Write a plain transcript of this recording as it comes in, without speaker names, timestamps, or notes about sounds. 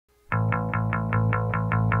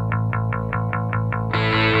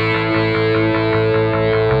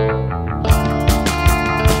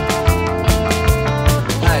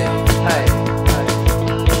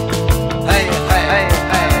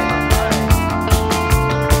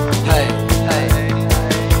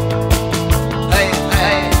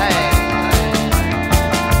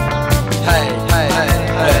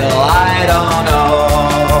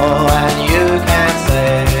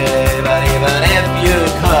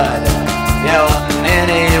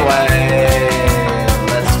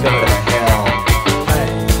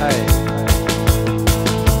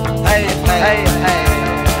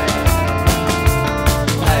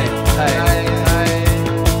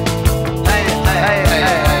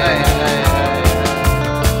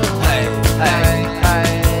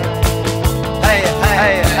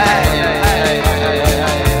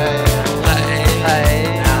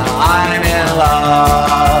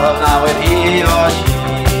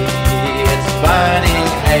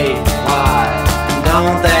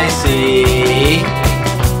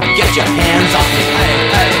Get your hands off me. Hey,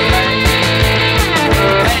 hey, hey.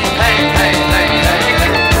 Hey, hey, hey, hey, hey,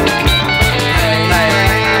 hey. Hey, hey,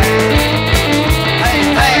 hey, hey,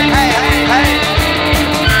 hey, hey, hey.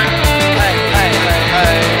 Hey, hey, hey,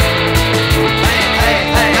 hey. Hey, hey,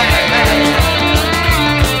 hey, hey, hey.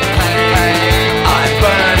 Hey, hey. I'm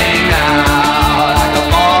burning out like a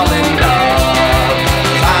fallen dove,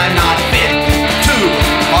 'cause I'm not fit to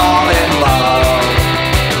fall in love.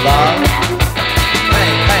 Love.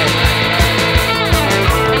 Hey, hey.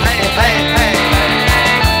 Hey, hey, hey, hey.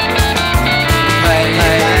 Hey,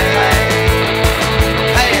 hey, hey.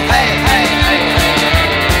 Hey, hey, hey, hey, hey.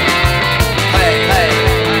 Hey, hey.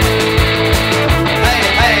 Hey,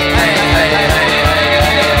 hey, hey, hey, hey,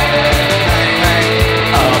 hey.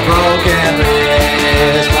 A broken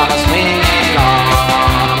bridge while swinging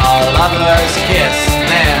on a lover's kiss,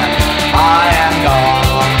 then I am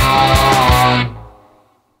gone.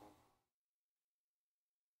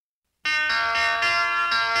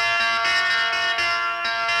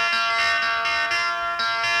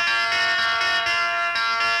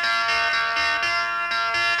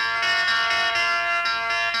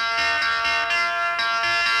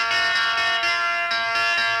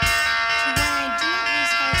 Dwayne, do not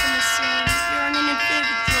lose heart in this scene. You're an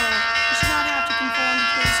individual. You should not have to conform to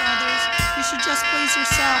please others. You should just please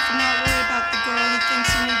yourself and not worry about the girl who thinks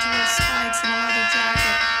you need to wear spikes and a leather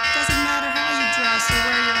jacket. Doesn't matter how you dress or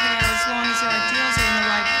wear your hair as long as your ideals are in the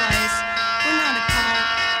right place. We're not a cult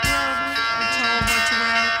where we are told what to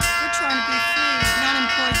wear. We're trying to be free, not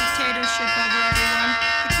employ dictatorship over everyone.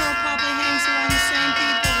 The girl probably hangs around the same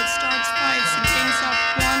people that starts fights and gangs up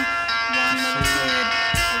one little kid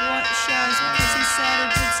what shows because he said or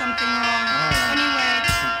did something wrong. Anyway,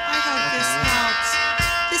 I hope this helps.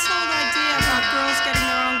 This whole idea about girls getting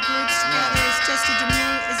their own groups together is just as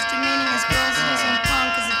demeaning as girls